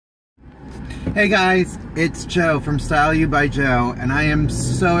Hey guys, it's Joe from Style You by Joe, and I am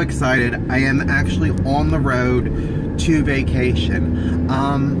so excited. I am actually on the road to vacation.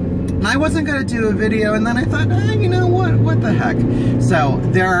 I wasn't going to do a video, and then I thought, you know what the heck. So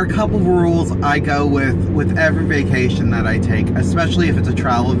there are a couple rules I go with every vacation that I take, especially if it's a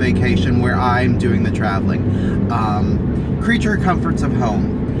travel vacation where I'm doing the traveling. Creature comforts of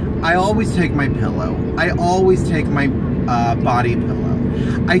home. I always take my pillow. I always take my body pillow.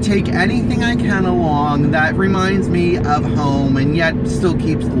 I take anything I can along that reminds me of home and yet still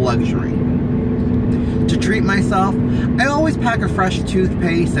keeps the luxury. To treat myself, I always pack a fresh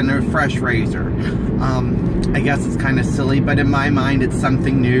toothpaste and a fresh razor. I guess it's kind of silly, but in my mind it's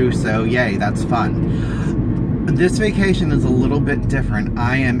something new, so yay, that's fun. This vacation is a little bit different.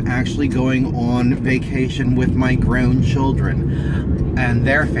 I am actually going on vacation with my grown children and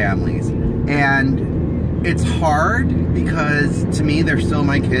their families. And it's hard because to me they're still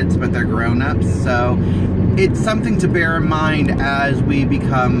my kids, but they're grown-ups, so it's something to bear in mind as we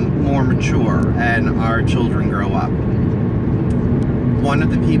become more mature and our children grow up. One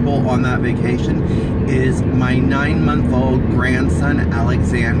of the people on that vacation is my 9-month-old grandson,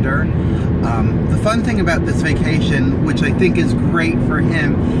 Alexander. The fun thing about this vacation, which I think is great for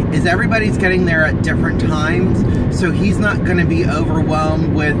him, is everybody's getting there at different times, so he's not going to be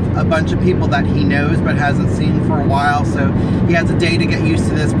overwhelmed with a bunch of people that he knows but hasn't seen for a while, so he has a day to get used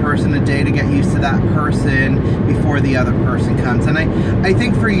to this person, a day to get used to that person before the other person comes. And I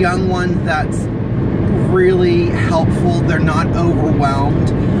think for young ones that's really helpful. They're not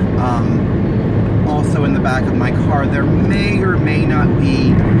overwhelmed. Also in the back of my car there may or may not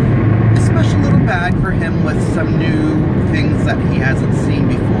be a special little bag for him with some new things that he hasn't seen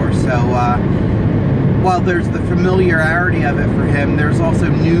before. So while there's the familiarity of it for him, there's also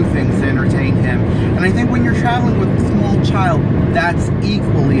new things to entertain him. And I think when you're traveling with a small child, that's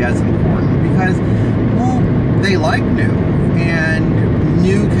equally as important because, well, they like new, and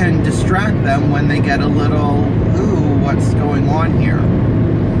new can distract them when they get a little, ooh, what's going on here?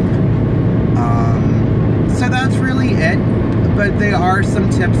 So that's really it, but there are some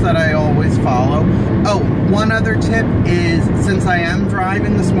tips that I always follow. Oh, one other tip is, since I am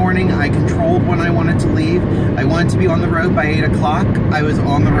driving this morning, I controlled when I wanted to leave. I wanted to be on the road by 8 o'clock. I was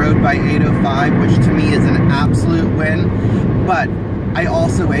on the road by 8:05, which to me is an absolute win, but I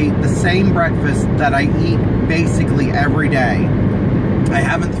also ate the same breakfast that I eat basically every day. I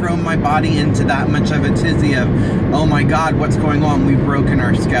haven't thrown my body into that much of a tizzy of, oh my God, what's going on? We've broken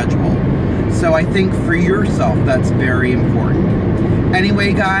our schedule. So I think for yourself, that's very important.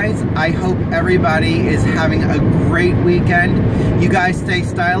 Anyway, guys, I hope everybody is having a great weekend. You guys stay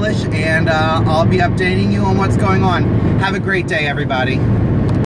stylish, and I'll be updating you on what's going on. Have a great day, everybody.